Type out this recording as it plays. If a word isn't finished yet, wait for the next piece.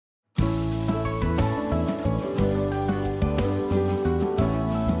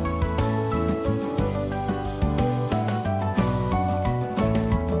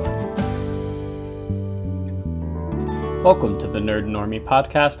Welcome to the Nerd Normie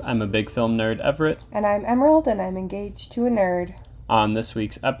podcast. I'm a big film nerd, Everett. And I'm Emerald, and I'm engaged to a nerd. On this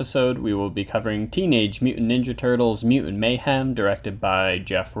week's episode, we will be covering Teenage Mutant Ninja Turtles Mutant Mayhem, directed by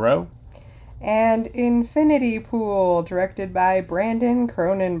Jeff Rowe. And Infinity Pool, directed by Brandon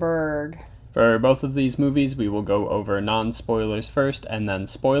Cronenberg. For both of these movies, we will go over non-spoilers first, and then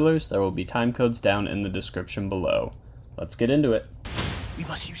spoilers. There will be time codes down in the description below. Let's get into it. We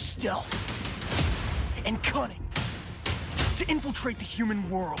must use stealth and cunning to infiltrate the human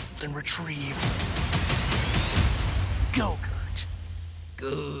world and retrieve... Go, Gert.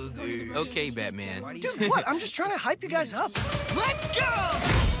 Go, Gert. Okay, Batman. Dude, what? I'm just trying to hype you guys up. Let's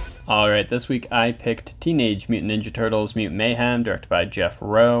go! Alright, this week I picked Teenage Mutant Ninja Turtles Mutant Mayhem, directed by Jeff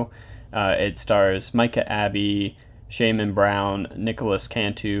Rowe. It stars Micah Abbey, Shaman Brown, Nicholas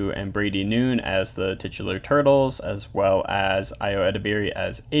Cantu, and Brady Noon as the titular Turtles, as well as Ayo Edebiri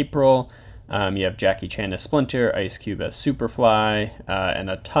as April. You have Jackie Chan as Splinter, Ice Cube as Superfly, and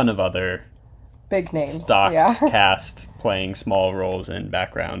a ton of other big names, stock cast playing small roles in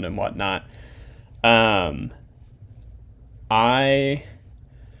background and whatnot.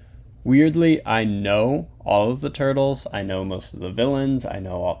 Weirdly, I know all of the Turtles. I know most of the villains. I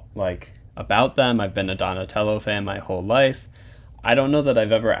know about them. I've been a Donatello fan my whole life. I don't know that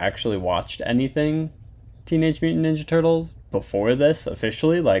I've ever actually watched anything Teenage Mutant Ninja Turtles before this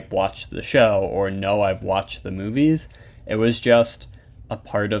officially, watched the show or know I've watched the movies. It was just a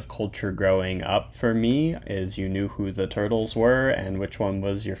part of culture growing up for me, is you knew who the Turtles were and which one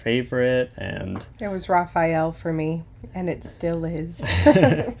was your favorite, and it was Raphael for me, and it still is.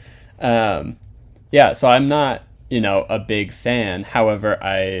 So I'm not, a big fan. However,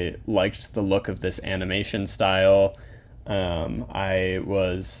 I liked the look of this animation style. I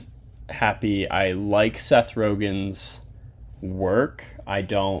was happy. I like Seth Rogen's work. I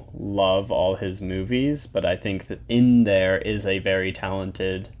don't love all his movies, but I think that in there is a very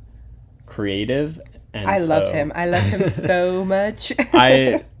talented creative. And I love him so much.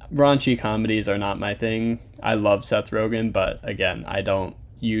 Raunchy comedies are not my thing. I love Seth Rogen, but again, I don't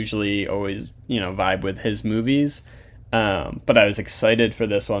usually always, vibe with his movies. But I was excited for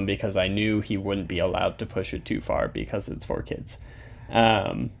this one because I knew he wouldn't be allowed to push it too far because it's for kids.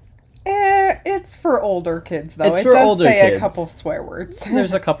 It's for older kids, though. It does say a couple swear words.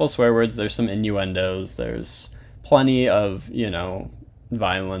 There's a couple swear words. There's some innuendos. There's plenty of,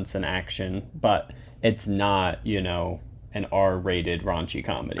 violence and action. But it's not, an R-rated raunchy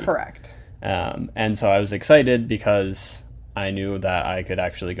comedy. Correct. And so I was excited because I knew that I could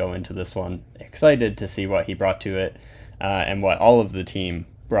actually go into this one excited to see what he brought to it and what all of the team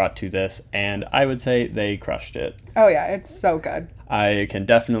brought to this. And I would say they crushed it. Oh, yeah. It's so good. I can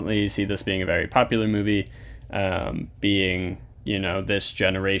definitely see this being a very popular movie, being, this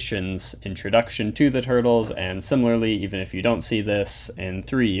generation's introduction to the Turtles. And similarly, even if you don't see this, in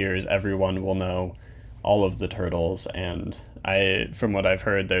 3 years, everyone will know all of the Turtles. And from what I've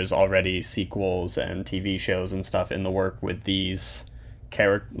heard, there's already sequels and TV shows and stuff in the work with these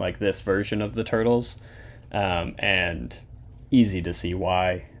this version of the Turtles. And easy to see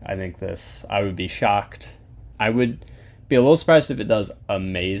why. I would be shocked. I would be a little surprised if it does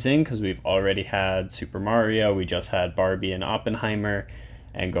amazing, because we've already had Super Mario, we just had Barbie and Oppenheimer,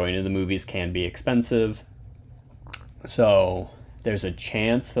 and going to the movies can be expensive. So there's a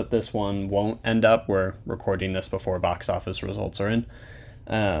chance that this one won't end up. We're recording this before box office results are in.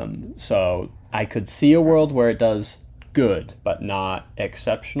 So I could see a world where it does good, but not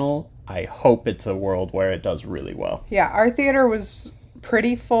exceptional. I hope it's a world where it does really well. Yeah, our theater was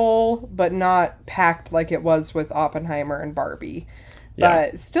pretty full, but not packed like it was with Oppenheimer and Barbie. Yeah.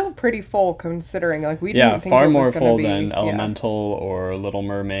 But still pretty full, considering we didn't think far it was more going to full be than Elemental or Little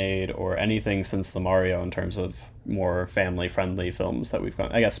Mermaid or anything since the Mario in terms of more family-friendly films that we've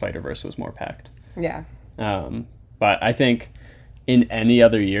gone. I guess Spider-Verse was more packed. Yeah. But I think in any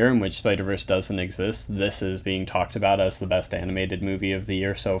other year in which Spider-Verse doesn't exist, this is being talked about as the best animated movie of the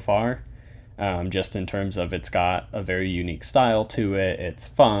year so far. Just in terms of it's got a very unique style to it. It's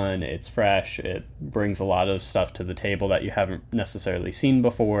fun, it's fresh, it brings a lot of stuff to the table that you haven't necessarily seen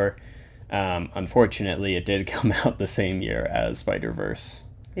before. Unfortunately, it did come out the same year as Spider-Verse.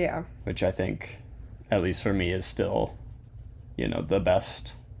 Yeah. Which I think, at least for me, is still, the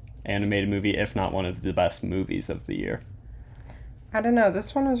best animated movie, if not one of the best movies of the year. I don't know.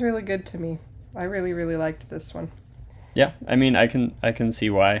 This one was really good to me. I really, really liked this one. Yeah, I can see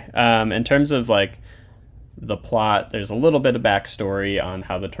why. In terms of the plot, there's a little bit of backstory on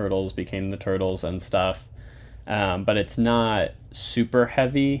how the Turtles became the Turtles and stuff. But it's not super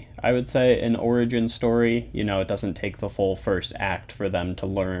heavy, I would say, an origin story. You know, it doesn't take the full first act for them to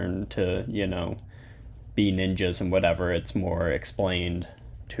learn to, you know, be ninjas and whatever, it's more explained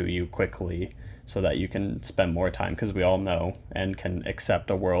to you quickly so that you can spend more time, because we all know and can accept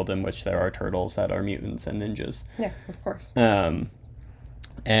a world in which there are turtles that are mutants and ninjas. Yeah, of course.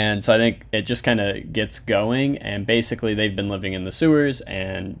 And so I think it just kind of gets going, and basically they've been living in the sewers,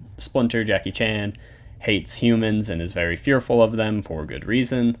 and Splinter, Jackie Chan, hates humans and is very fearful of them for good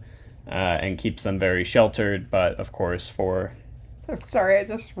reason, and keeps them very sheltered, but of course for... I'm sorry, I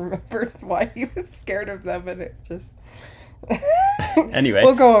just remembered why he was scared of them, and it just... Anyway.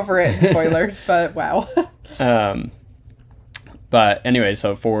 We'll go over it in spoilers, but wow. But anyway,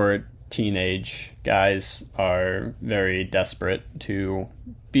 so four teenage guys are very desperate to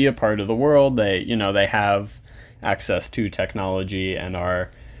be a part of the world. They have access to technology and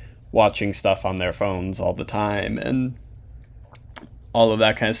are watching stuff on their phones all the time and all of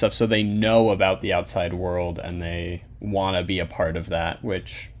that kind of stuff. So they know about the outside world and they want to be a part of that,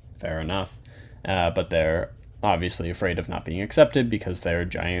 which, fair enough. But they're obviously afraid of not being accepted because they're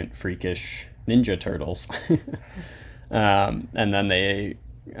giant, freakish ninja turtles. And then they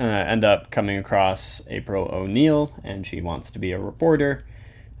end up coming across April O'Neil, and she wants to be a reporter.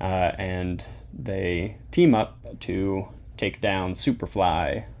 And they team up to take down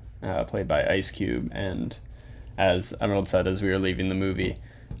Superfly, played by Ice Cube. And as Emerald said as we were leaving the movie,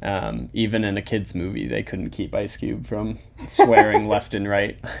 even in a kid's movie, they couldn't keep Ice Cube from swearing left and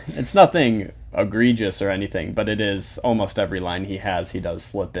right. It's nothing egregious or anything, but it is almost every line he has, he does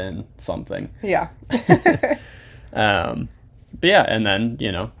slip in something. Yeah. But yeah, and then,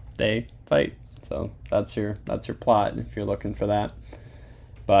 they fight. So that's your plot if you're looking for that.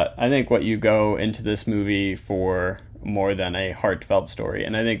 But I think what you go into this movie for more than a heartfelt story,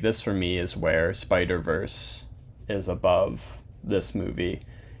 and I think this for me is where Spider-Verse is above this movie,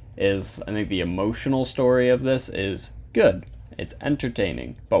 is I think the emotional story of this is good. It's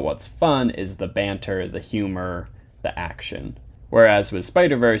entertaining. But what's fun is the banter, the humor, the action. Whereas with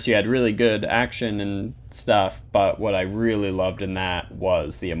Spider-Verse, you had really good action and stuff, but what I really loved in that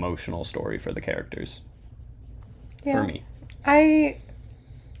was the emotional story for the characters. Yeah. For me. I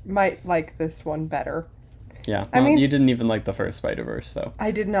might like this one better. Yeah, well, you didn't even like the first Spider-Verse, so...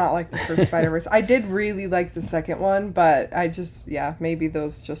 I did not like the first Spider-Verse. I did really like the second one, but maybe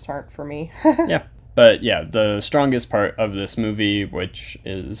those just aren't for me. Yeah, but yeah, the strongest part of this movie, which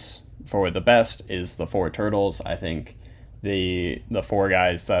is for the best, is the four turtles. I think the four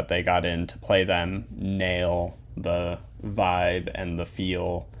guys that they got in to play them nail the vibe and the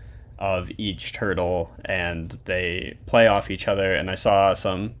feel of each turtle, and they play off each other. And I saw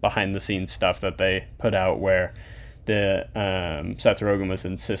some behind the scenes stuff that they put out where the Seth Rogen was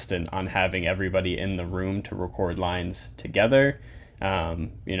insistent on having everybody in the room to record lines together.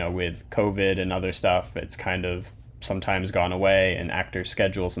 With COVID and other stuff, it's kind of sometimes gone away, and actors'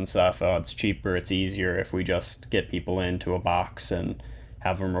 schedules and stuff. Oh, it's cheaper, it's easier if we just get people into a box and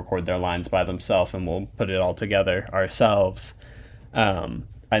have them record their lines by themselves, and we'll put it all together ourselves.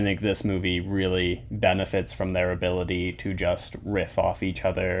 I think this movie really benefits from their ability to just riff off each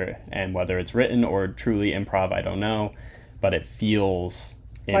other, and whether it's written or truly improv, I don't know, but it feels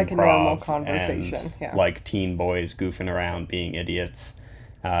like a normal conversation, yeah. Like teen boys goofing around, being idiots.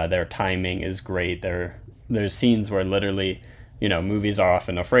 Their timing is great. There's scenes where literally, movies are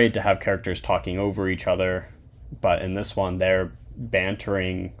often afraid to have characters talking over each other, but in this one, they're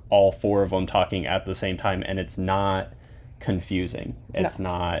bantering, all four of them talking at the same time, and it's not confusing. It's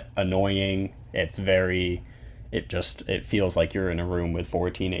not annoying. It's it feels like you're in a room with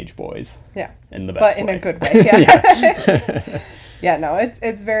four teenage boys. Yeah. In the best way. But in a good way. Yeah. Yeah. Yeah, no, it's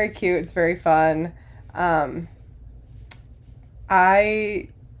very cute. It's very fun. I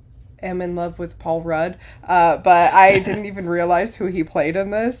am in love with Paul Rudd, but I didn't even realize who he played in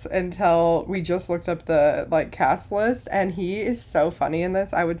this until we just looked up the cast list, and he is so funny in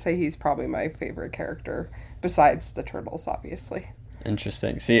this. I would say he's probably my favorite character besides the turtles, obviously.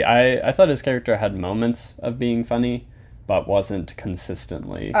 Interesting. See, I thought his character had moments of being funny, but wasn't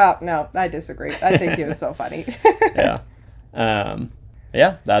consistently. Oh, no, I disagree. I think he was so funny. Yeah.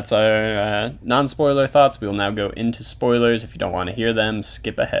 Yeah, that's our non-spoiler thoughts. We will now go into spoilers. If you don't want to hear them,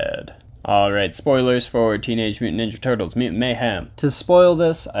 skip ahead. Alright, spoilers for Teenage Mutant Ninja Turtles, Mutant Mayhem. To spoil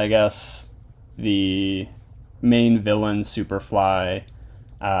this, I guess the main villain, Superfly,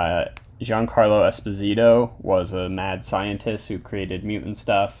 Giancarlo Esposito, was a mad scientist who created mutant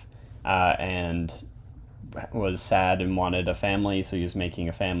stuff, and was sad and wanted a family, so he was making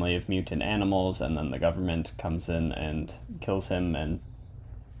a family of mutant animals, and then the government comes in and kills him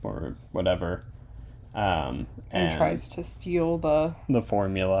or whatever, and tries to steal the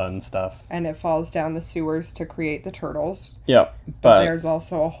formula and stuff, and it falls down the sewers to create the turtles. Yep. But there's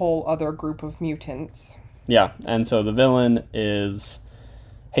also a whole other group of mutants. Yeah, and so the villain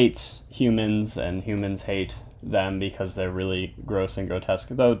hates humans, and humans hate them because they're really gross and grotesque.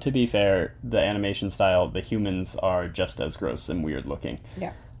 Though, to be fair, the animation style, the humans are just as gross and weird looking.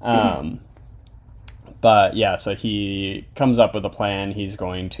 Yeah. But yeah, so he comes up with a plan. He's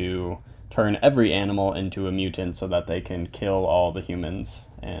going to turn every animal into a mutant so that they can kill all the humans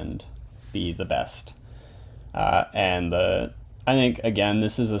and be the best. I think, again,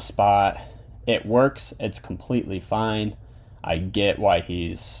 this is a spot. It works. It's completely fine. I get why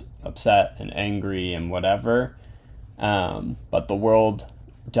he's upset and angry and whatever. But the world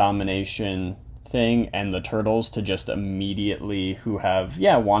domination thing and the turtles to just immediately, who have,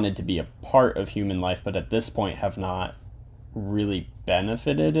 wanted to be a part of human life, but at this point have not really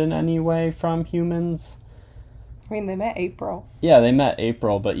benefited in any way from humans. I mean, they met April. Yeah, they met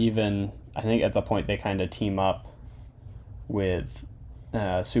April, but even, I think at the point they kind of team up with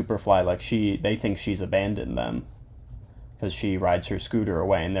Superfly, like they think she's abandoned them because she rides her scooter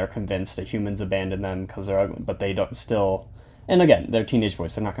away, and they're convinced that humans abandoned them because they're ugly, but they don't still, and again, they're teenage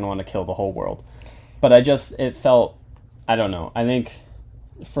boys, they're not going to want to kill the whole world. But it felt, I don't know, I think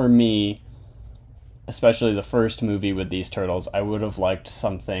for me, especially the first movie with these turtles, I would have liked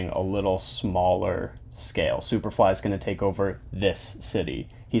something a little smaller scale. Superfly's going to take over this city.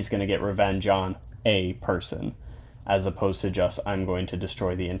 He's going to get revenge on a person, as opposed to just, I'm going to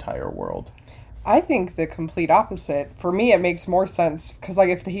destroy the entire world. I think the complete opposite. For me, it makes more sense, because, like,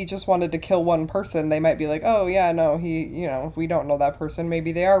 if he just wanted to kill one person, they might be like, oh, yeah, no, we don't know that person.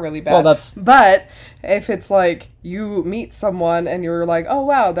 Maybe they are really bad. Well, But if it's like, you meet someone and you're like, oh,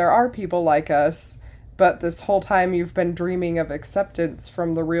 wow, there are people like us, but this whole time you've been dreaming of acceptance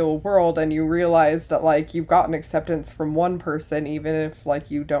from the real world, and you realize that, like, you've gotten acceptance from one person, even if,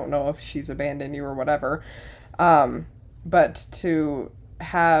 like, you don't know if she's abandoned you or whatever. But to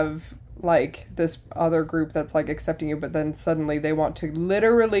have, like, this other group that's, like, accepting you, but then suddenly they want to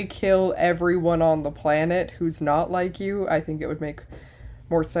literally kill everyone on the planet who's not like you, I think it would make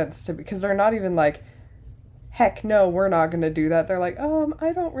more sense to, because they're not even like, heck no, we're not going to do that. They're like,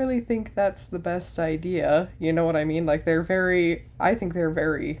 I don't really think that's the best idea. You know what I mean? Like, I think they're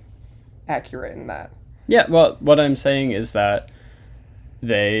very accurate in that. Yeah, well, what I'm saying is that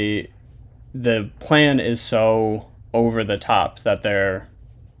the plan is so over the top that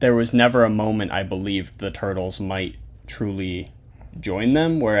there was never a moment I believed the turtles might truly join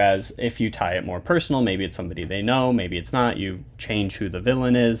them, whereas if you tie it more personal, maybe it's somebody they know, maybe it's not, you change who the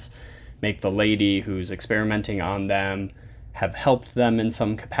villain is, make the lady who's experimenting on them have helped them in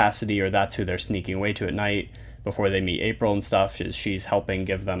some capacity, or that's who they're sneaking away to at night before they meet April and stuff. She's helping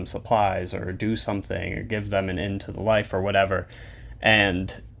give them supplies or do something or give them an end to the life or whatever,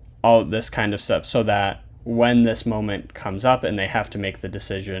 and all this kind of stuff, so that when this moment comes up and they have to make the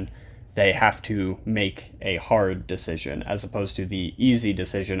decision, they have to make a hard decision as opposed to the easy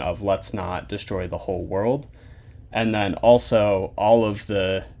decision of let's not destroy the whole world. And then also all of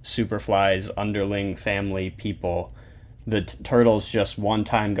the Superfly's underling family people, the turtles just one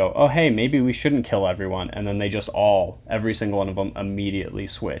time go, oh, hey, maybe we shouldn't kill everyone. And then they just every single one of them immediately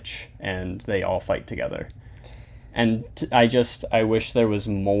switch and they all fight together. And I wish there was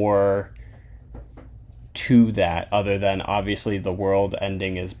more to that other than obviously the world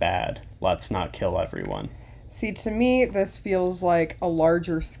ending is bad. Let's not kill everyone. See, to me, this feels like a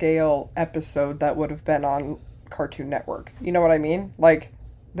larger scale episode that would have been on Cartoon Network. You know what I mean? Like,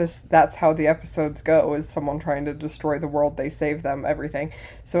 that's how the episodes go, is someone trying to destroy the world, they save them, everything.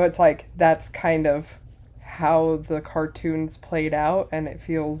 So it's like, that's kind of how the cartoons played out, and it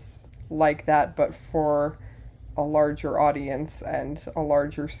feels like that, but for a larger audience and a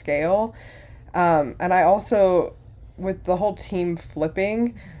larger scale. And I also, with the whole team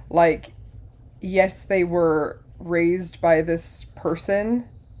flipping, like, yes, they were raised by this person,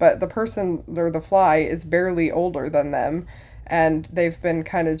 but the person, or the fly, is barely older than them, and they've been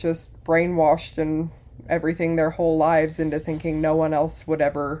kind of just brainwashed and everything their whole lives into thinking no one else would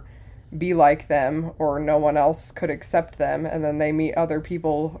ever be like them, or no one else could accept them, and then they meet other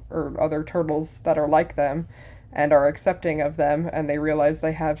people, or other turtles that are like them, and are accepting of them, and they realize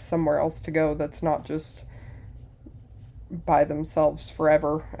they have somewhere else to go that's not just by themselves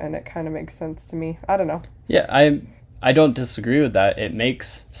forever, and it kind of makes sense to me. I don't know. Yeah, I don't disagree with that. It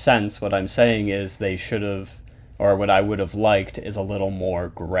makes sense. What I'm saying is they should have, or what I would have liked is a little more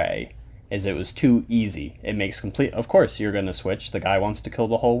gray, is it was too easy. It makes complete, of course you're going to switch, the guy wants to kill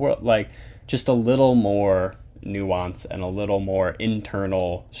the whole world, like, just a little more nuance and a little more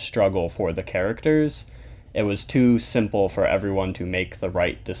internal struggle for the characters. It was too simple for everyone to make the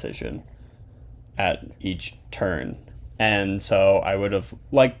right decision at each turn. And so I would have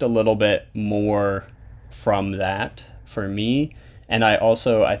liked a little bit more from that for me. And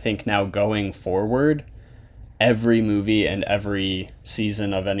I think now going forward, every movie and every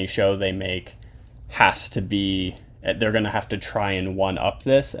season of any show they make has to be, they're going to have to try and one-up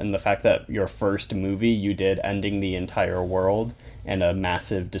this. And the fact that your first movie you did ending the entire world and a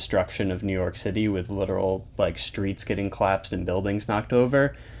massive destruction of New York City with literal, like, streets getting collapsed and buildings knocked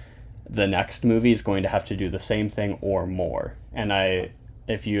over, the next movie is going to have to do the same thing or more. And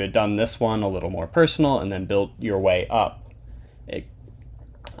if you had done this one a little more personal and then built your way up, it,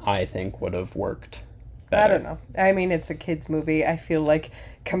 I think, would have worked better. I don't know. I mean, it's a kid's movie. I feel like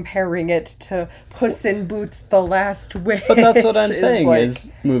comparing it to Puss in Boots: The Last Wish. But that's what I'm saying, like,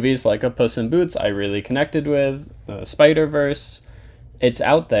 is movies like a Puss in Boots I really connected with, Spider-Verse. It's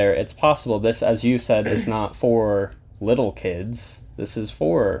out there. It's possible. This, as you said, is not for little kids. This is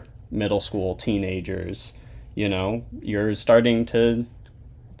for middle school teenagers. You know, you're starting to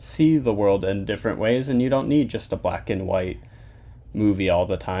see the world in different ways, and you don't need just a black and white movie all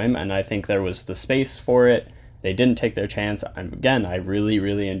the time. And I think there was the space for it. They didn't take their chance. Again, I really,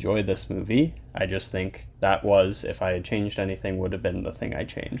 really enjoyed this movie. I just think that was, if I had changed anything, would have been the thing I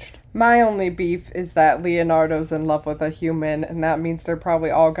changed. My only beef is that Leonardo's in love with a human, and that means they're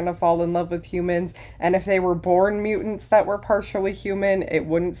probably all going to fall in love with humans. And if they were born mutants that were partially human, it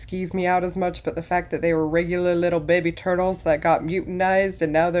wouldn't skeeve me out as much. But the fact that they were regular little baby turtles that got mutantized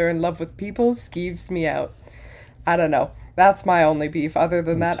and now they're in love with people skeeves me out. I don't know. That's my only beef. Other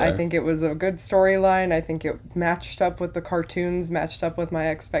than that, I think it was a good storyline. I think it matched up with the cartoons, matched up with my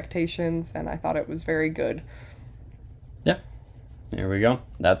expectations, and I thought it was very good. Yeah. There we go.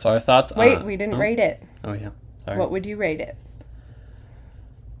 That's our thoughts. Wait, we didn't rate it. Oh, yeah. Sorry. What would you rate it?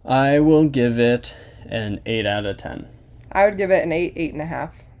 I will give it an 8 out of 10. I would give it an 8,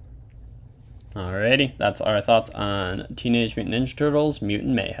 8.5. Alrighty. That's our thoughts on Teenage Mutant Ninja Turtles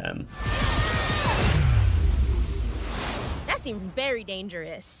Mutant Mayhem. Seems very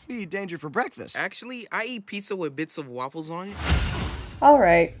dangerous. Eat danger for breakfast. Actually, I eat pizza with bits of waffles on it.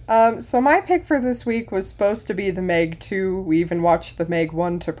 Alright, so my pick for this week was supposed to be the Meg 2. We even watched the Meg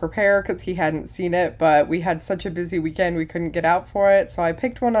 1 to prepare because he hadn't seen it, but we had such a busy weekend we couldn't get out for it, so I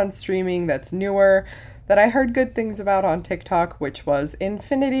picked one on streaming that's newer, that I heard good things about on TikTok, which was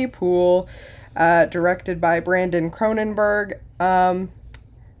Infinity Pool, directed by Brandon Cronenberg.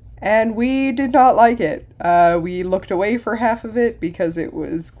 And we did not like it. We looked away for half of it because it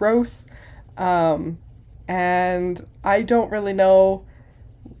was gross. And I don't really know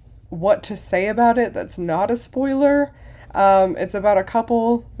what to say about it that's not a spoiler. It's about a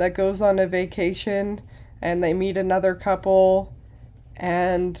couple that goes on a vacation and they meet another couple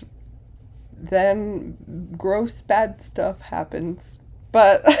and then gross bad stuff happens.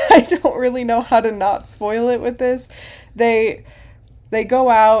 But I don't really know how to not spoil it with this. They go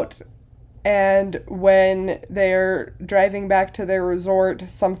out, and when they're driving back to their resort,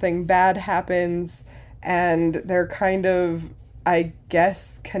 something bad happens, and they're kind of, I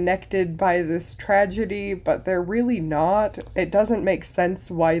guess, connected by this tragedy, but they're really not. It doesn't make sense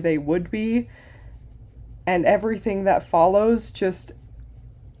why they would be, and everything that follows just,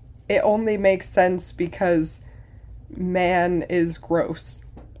 it only makes sense because man is gross.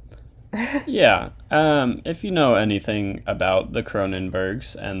 Yeah. If you know anything about the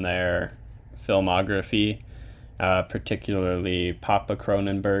Cronenbergs and their filmography, particularly Papa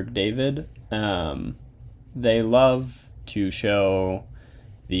Cronenberg David, they love to show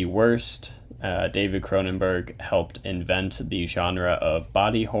the worst. David Cronenberg helped invent the genre of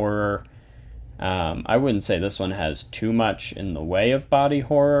body horror. I wouldn't say this one has too much in the way of body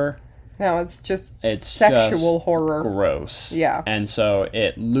horror. No, it's sexual just horror. Gross. Yeah. And so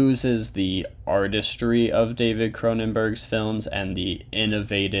it loses the artistry of David Cronenberg's films and the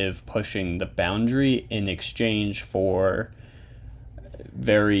innovative pushing the boundary in exchange for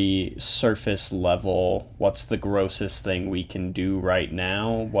very surface level, what's the grossest thing we can do right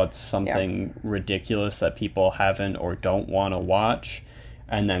now? What's something ridiculous that people haven't or don't want to watch?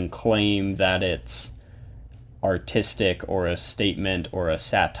 And then claim that it's artistic or a statement or a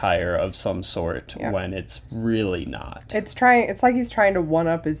satire of some sort when it's really not. It's like he's trying to one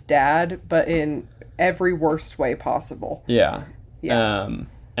up his dad, but in every worst way possible. Yeah.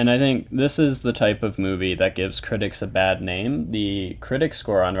 And I think this is the type of movie that gives critics a bad name. The critic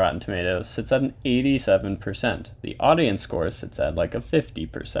score on Rotten Tomatoes sits at an 87%. The audience score sits at like a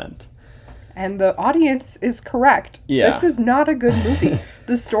 50%. And the audience is correct. Yeah. This is not a good movie.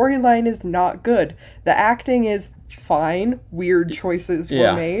 The storyline is not good. The acting is fine. Weird choices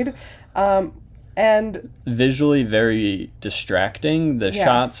were made. And visually very distracting. The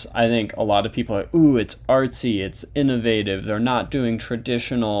shots, I think a lot of people are, ooh, it's artsy, it's innovative. They're not doing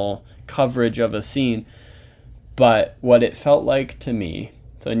traditional coverage of a scene. But what it felt like to me,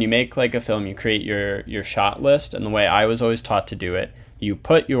 so when you make like a film, you create your shot list, and the way I was always taught to do it, you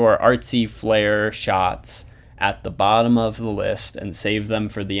put your artsy flair shots at the bottom of the list and save them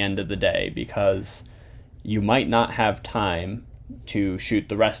for the end of the day, because you might not have time to shoot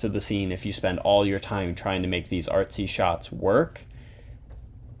the rest of the scene if you spend all your time trying to make these artsy shots work.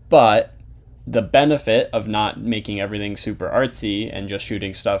 But the benefit of not making everything super artsy and just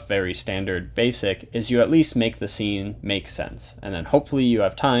shooting stuff very standard basic is you at least make the scene make sense. And then hopefully you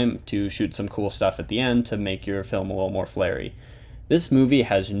have time to shoot some cool stuff at the end to make your film a little more flary. This movie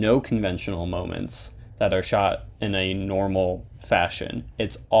has no conventional moments that are shot in a normal fashion.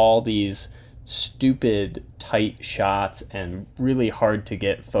 It's all these stupid tight shots and really hard to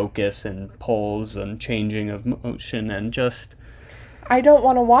get focus and pulls and changing of motion, and just I don't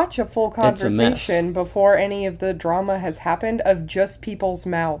want to watch a full conversation before any of the drama has happened of just people's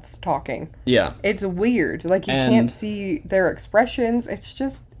mouths talking. Yeah. It's weird. Like, you can't see their expressions.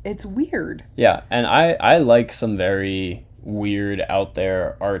 It's weird. Yeah, and I like some very weird out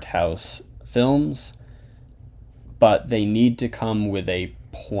there art house films, but they need to come with a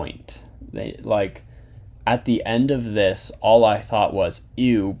point. They, like, at the end of this, all I thought was,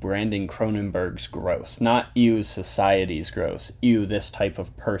 ew, Brandon Cronenberg's gross. Not ew, society's gross. Ew, this type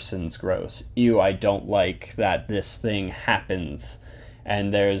of person's gross. Ew, I don't like that this thing happens.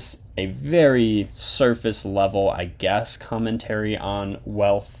 And there's a very surface level, I guess, commentary on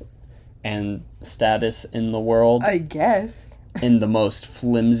wealth and status in the world. I guess. In the most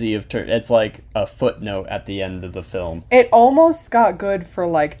flimsy of terms. It's like a footnote at the end of the film. It almost got good for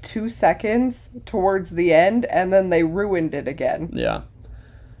like 2 seconds towards the end, and then they ruined it again. Yeah.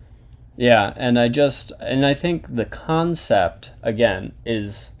 Yeah, and I think the concept, again,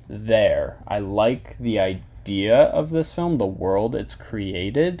 is there. I like the idea of this film, the world it's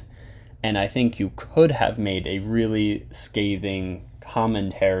created, and I think you could have made a really scathing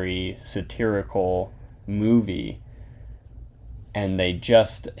commentary, satirical movie, and they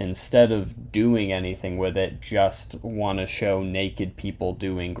just, instead of doing anything with it, just want to show naked people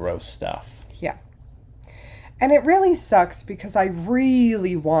doing gross stuff. Yeah. And it really sucks because I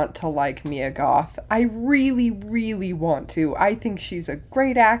really want to like Mia Goth. I really, really want to. I think she's a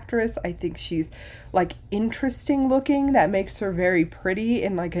great actress. I think she's, like, interesting looking. That makes her very pretty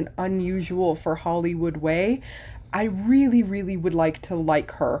in, like, an unusual for Hollywood way. I really, really would like to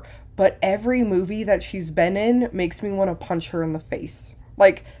like her. But every movie that she's been in makes me want to punch her in the face.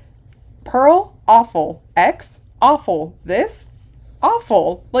 Like, Pearl, awful. X, awful. This,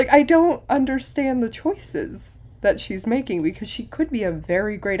 awful. Like, I don't understand the choices that she's making, because she could be a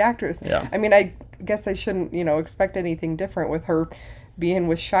very great actress. Yeah. I mean, I guess I shouldn't, expect anything different with her being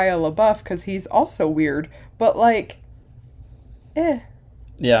with Shia LaBeouf, because he's also weird. But, like,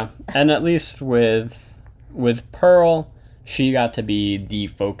 Yeah, and at least with Pearl, she got to be the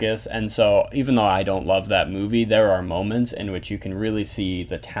focus, and so even though I don't love that movie, there are moments in which you can really see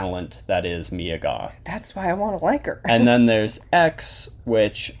the talent that is Mia Goth. that's why I want to like her. And then there's X,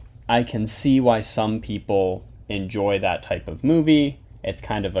 which I can see why some people enjoy that type of movie. It's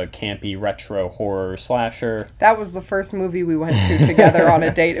kind of a campy retro horror slasher. That was the first movie we went to together on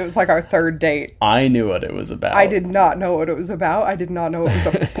a date. It was like our third date. I knew what it was about. I did not know what it was about. I did not know it was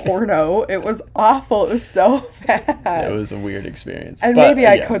a porno. It was awful. It was so bad. It was a weird experience. And but, maybe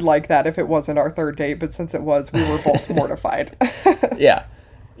I could like that if it wasn't our third date, but since it was, we were both mortified. Yeah.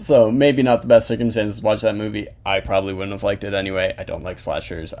 So maybe not the best circumstances to watch that movie. I probably wouldn't have liked it anyway. I don't like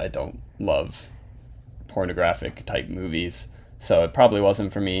slashers. I don't love pornographic type movies. So it probably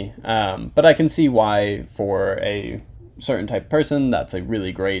wasn't for me. But I can see why for a certain type of person, that's a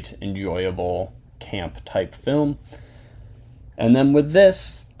really great, enjoyable camp type film. And then with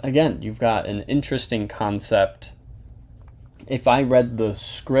this, again, you've got an interesting concept. If I read the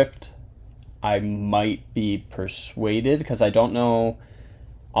script, I might be persuaded, because I don't know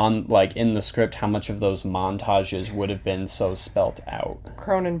in the script how much of those montages would have been so spelt out.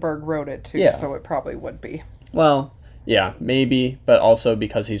 Cronenberg wrote it too, Yeah. so it probably would be. Well, yeah, maybe, but also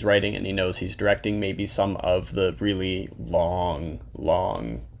because he's writing and he knows he's directing, maybe some of the really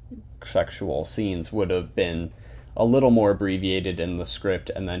long sexual scenes would have been a little more abbreviated in the script,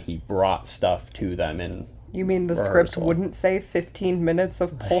 and then he brought stuff to them in You mean the rehearsal. script wouldn't say 15 minutes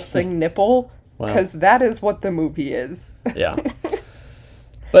of pulsing nipple? Well. Because that is what the movie is. Yeah.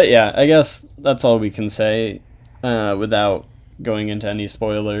 But yeah, I guess that's all we can say without going into any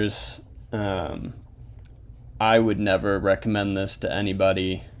spoilers. I would never recommend this to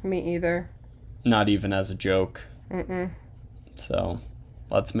anybody. Me either. Not even as a joke. So,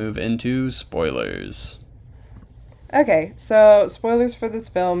 let's move into spoilers. Okay, so spoilers for this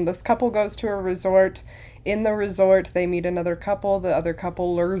film. This couple goes to a resort In the resort, they meet another couple. The other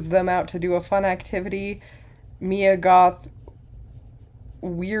couple lures them out to do a fun activity. Mia Goth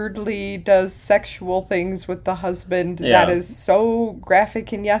weirdly does sexual things with the husband that is so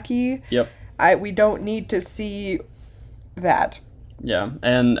graphic and yucky. Yep. We don't need to see that. Yeah,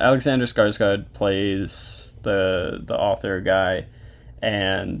 and Alexander Skarsgård plays the author guy,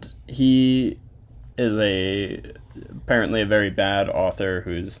 and he is apparently a very bad author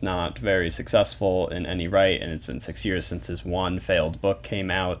who's not very successful in any right, and it's been 6 years since his one failed book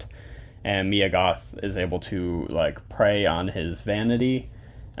came out, and Mia Goth is able to like prey on his vanity,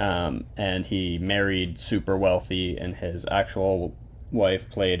 and he married super wealthy, and his actual wife,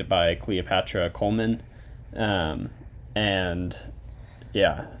 played by Cleopatra Coleman, and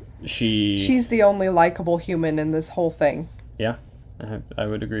yeah, she's the only likable human in this whole thing. Yeah, I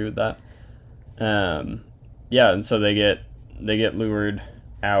would agree with that. Yeah, and so they get lured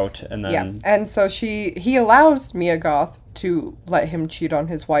out, and then and so he allows Mia Goth to let him cheat on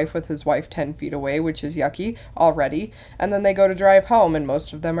his wife with his wife 10 feet away, which is yucky already. And then they go to drive home, and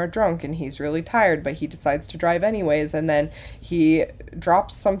most of them are drunk, and he's really tired, but he decides to drive anyways. And then he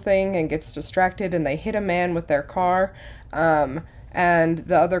drops something and gets distracted, and they hit a man with their car. And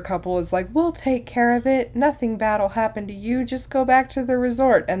the other couple is like, we'll take care of it. Nothing bad will happen to you. Just go back to the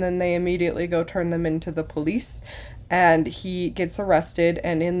resort. And then they immediately go turn them into the police. And he gets arrested.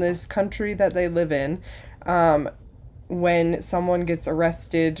 And in this country that they live in, when someone gets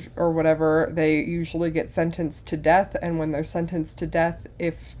arrested or whatever, they usually get sentenced to death. And when they're sentenced to death,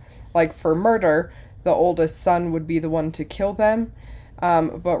 if, like for murder, the oldest son would be the one to kill them.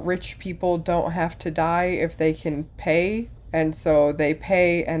 But rich people don't have to die if they can pay. And so they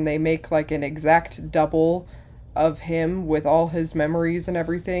pay, and they make like an exact double of him with all his memories and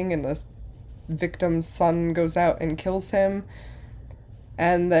everything, and the victim's son goes out and kills him.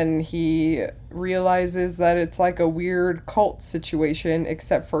 And then he realizes that it's like a weird cult situation,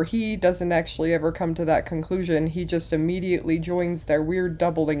 except for he doesn't actually ever come to that conclusion. He just immediately joins their weird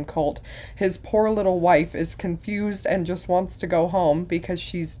doubling cult. His poor little wife is confused and just wants to go home because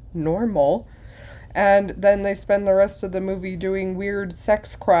she's normal. And then they spend the rest of the movie doing weird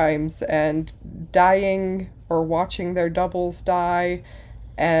sex crimes and dying or watching their doubles die.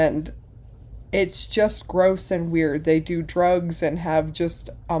 And it's just gross and weird. They do drugs and have just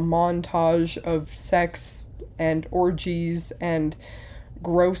a montage of sex and orgies and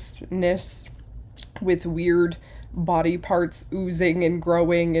grossness with weird body parts oozing and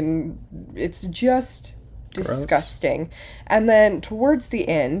growing. And it's just disgusting. And then towards the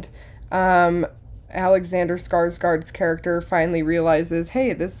end, Alexander Skarsgård's character finally realizes,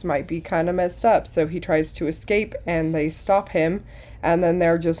 hey, this might be kind of messed up. So he tries to escape, and they stop him. And then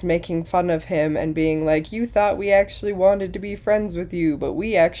they're just making fun of him and being like, you thought we actually wanted to be friends with you, but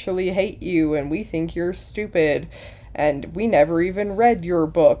we actually hate you, and we think you're stupid. And we never even read your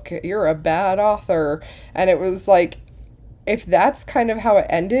book. You're a bad author. And it was like, if that's kind of how it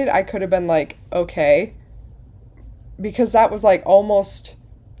ended, I could have been like, okay. Because that was like almost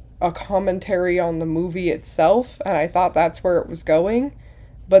a commentary on the movie itself, and I thought that's where it was going,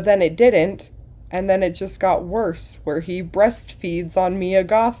 but then it didn't, and then it just got worse, where he breastfeeds on Mia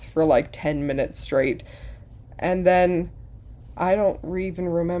Goth for like 10 minutes straight, and then I don't even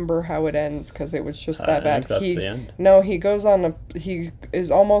remember how it ends, because it was just that bad. That's the end. No, he goes on he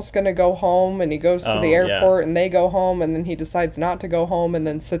is almost gonna go home, and he goes to the airport, and they go home, and then he decides not to go home, and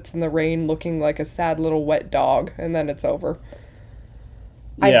then sits in the rain looking like a sad little wet dog, and then it's over.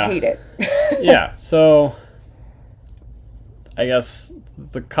 Yeah. I hate it. Yeah, so I guess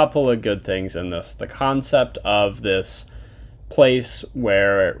the couple of good things in this, the concept of this place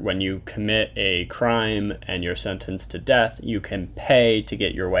where when you commit a crime and you're sentenced to death, you can pay to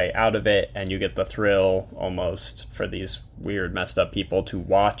get your way out of it, and you get the thrill almost for these weird messed up people to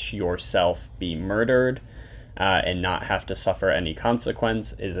watch yourself be murdered and not have to suffer any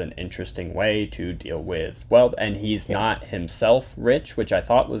consequence, is an interesting way to deal with wealth. And he's not himself rich, which I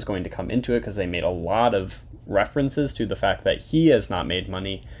thought was going to come into it, because they made a lot of references to the fact that he has not made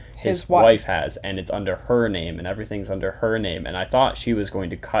money. His wife has, and it's under her name, and everything's under her name. And I thought she was going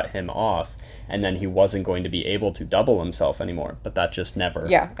to cut him off, and then he wasn't going to be able to double himself anymore. But that just never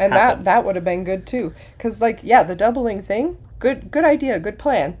and happens. that would have been good too. Because, like, the doubling thing, good idea, good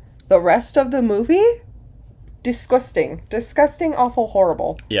plan. The rest of the movie, disgusting, awful,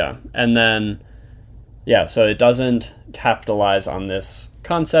 horrible. Yeah, and then, so it doesn't capitalize on this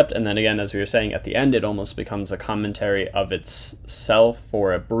concept, and then again, as we were saying, at the end, it almost becomes a commentary of itself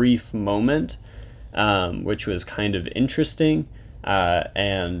for a brief moment, which was kind of interesting,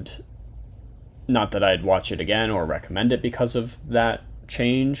 and not that I'd watch it again or recommend it because of that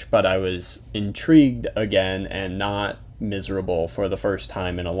change, but I was intrigued again and not miserable for the first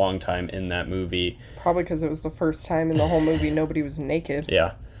time in a long time in that movie. Probably because it was the first time in the whole movie nobody was naked.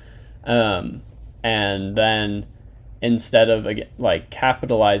 Yeah. And then instead of like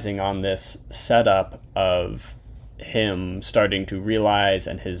capitalizing on this setup of him starting to realize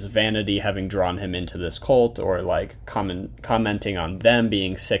and his vanity having drawn him into this cult, or like commenting on them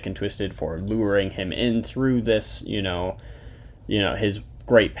being sick and twisted for luring him in through this, his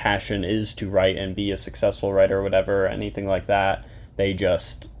great passion is to write and be a successful writer or whatever, anything like that. They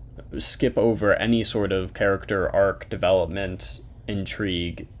just skip over any sort of character arc, development,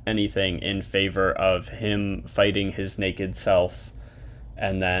 intrigue, anything, in favor of him fighting his naked self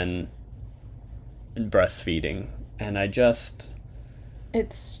and then breastfeeding. And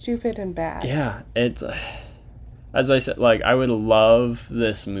it's stupid and bad. Yeah, it's, as I said, like, I would love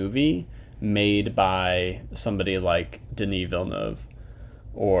this movie made by somebody like Denis Villeneuve,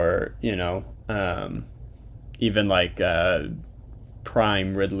 or, even like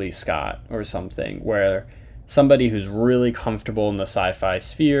prime Ridley Scott or something, where somebody who's really comfortable in the sci-fi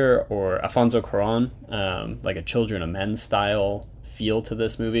sphere, or Alfonso Cuarón, like a Children of Men style feel to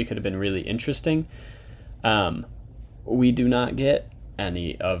this movie could have been really interesting. We do not get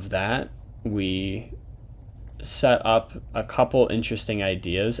any of that. We set up a couple interesting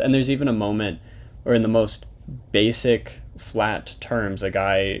ideas, and there's even a moment where, in the most basic flat terms, a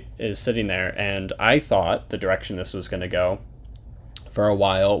guy is sitting there, and I thought the direction this was going to go for a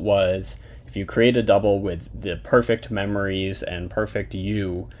while was, if you create a double with the perfect memories and perfect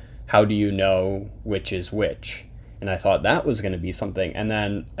you, how do you know which is which? And I thought that was going to be something. And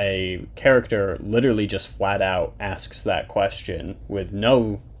then a character literally just flat out asks that question with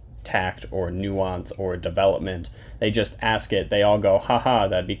no tact or nuance or development. They just ask it. They all go, haha,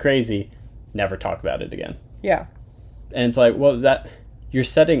 that'd be crazy. Never talk about it again. Yeah. And it's like, well, that you're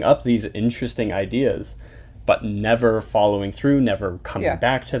setting up these interesting ideas, but never following through, never coming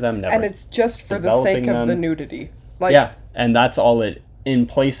back to them, never. And it's just for the sake of the nudity. Like, yeah, and that's all it. In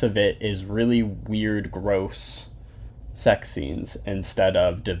place of it is really weird, gross sex scenes instead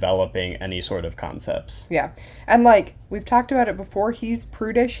of developing any sort of concepts. Yeah. And like, we've talked about it before, he's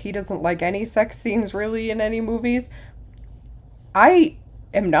prudish. He doesn't like any sex scenes really in any movies. I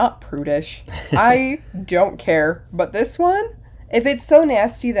am not prudish. I don't care. But this one, if it's so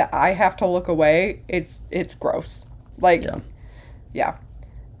nasty that I have to look away, it's gross. Like, yeah.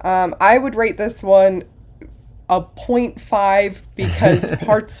 I would rate this one a 0.5 because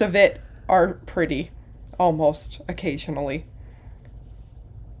parts of it are pretty. Almost, occasionally.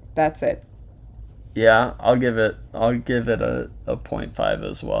 That's it. Yeah, I'll give it a 0.5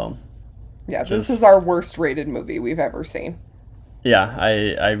 as well. Yeah, this is our worst rated movie we've ever seen. Yeah,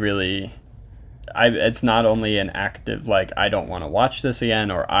 it's not only an active, like, I don't want to watch this again,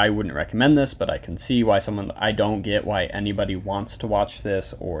 or I wouldn't recommend this, but I can see why I don't get why anybody wants to watch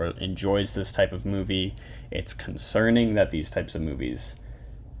this or enjoys this type of movie. It's concerning that these types of movies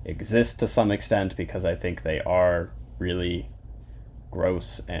exist to some extent, because I think they are really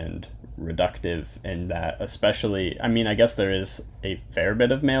gross and reductive in that, especially, I mean, I guess there is a fair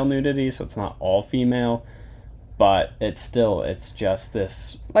bit of male nudity, so it's not all female, but it's just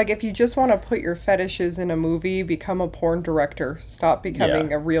this, like, if you just want to put your fetishes in a movie, become a porn director. Stop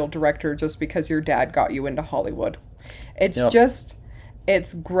becoming a real director just because your dad got you into Hollywood. It's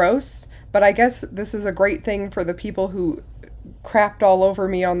it's gross, but I guess this is a great thing for the people who crapped all over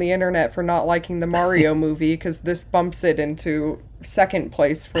me on the internet for not liking the Mario movie, because this bumps it into second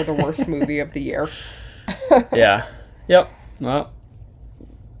place for the worst movie of the year. Yeah. Yep. Well,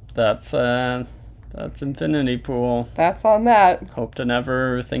 that's Infinity Pool. That's on that. Hope to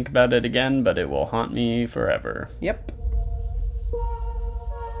never think about it again, but it will haunt me forever. Yep.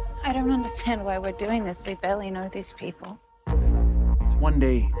 I don't understand why we're doing this. We barely know these people. It's one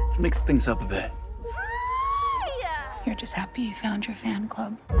day. Let's mix things up a bit. You're just happy you found your fan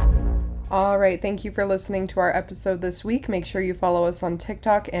club. All right, thank you for listening to our episode this week. Make sure you follow us on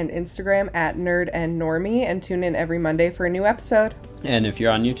TikTok and Instagram at Nerd and Normie, and tune in every Monday for a new episode. And if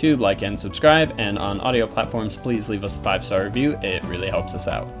you're on YouTube, like and subscribe, and on audio platforms, please leave us a 5-star review. It really helps us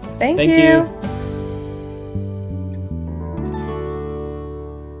out. Thank you.